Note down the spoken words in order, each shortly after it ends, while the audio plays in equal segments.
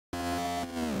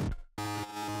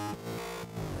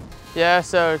Yeah,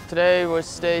 so today was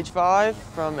stage 5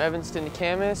 from Evanston to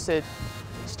Camas. It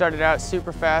started out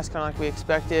super fast, kind of like we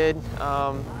expected.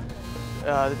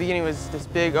 The beginning was this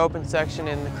big open section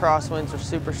and the crosswinds were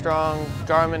super strong.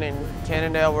 Garmin and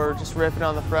Cannondale were just ripping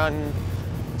on the front and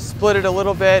split it a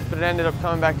little bit, but it ended up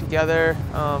coming back together.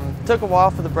 It took a while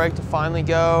for the brake to finally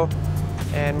go,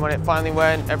 and when it finally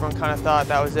went, everyone kind of thought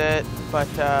that was it. But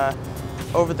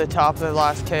over the top of the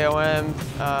last KOM,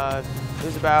 it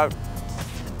was about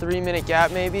 3-minute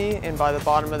gap maybe, and by the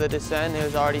bottom of the descent it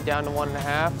was already down to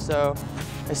 1.5. So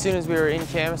as soon as we were in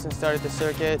Camas and started the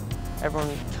circuit, everyone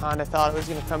kind of thought it was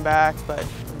going to come back, but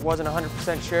wasn't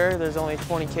 100% sure. There's only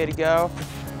 20K to go.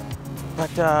 But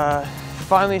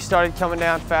finally started coming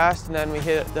down fast, and then we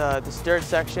hit this dirt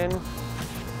section,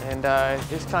 and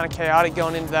it was kind of chaotic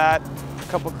going into that. A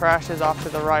couple crashes off to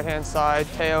the right-hand side.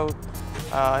 Teo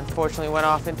unfortunately went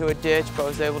off into a ditch, but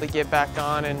was able to get back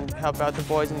on and help out the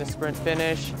boys in the sprint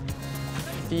finish.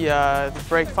 The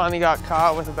brake finally got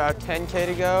caught with about 10K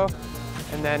to go,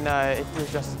 and then it was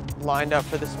just lined up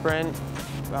for the sprint.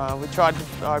 We tried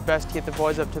our best to get the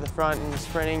boys up to the front in the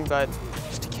sprinting, but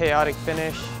just a chaotic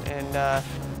finish. And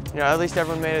you know, at least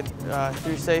everyone made it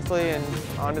through safely and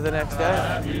on to the next day.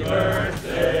 Happy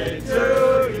birthday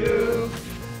to you.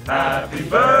 Happy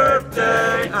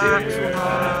birthday, dear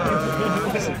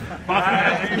us.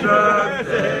 Happy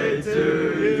birthday to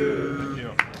you.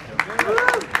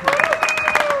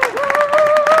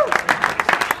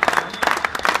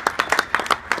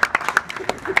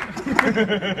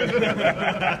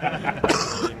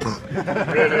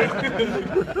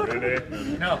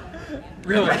 Really? No,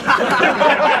 really.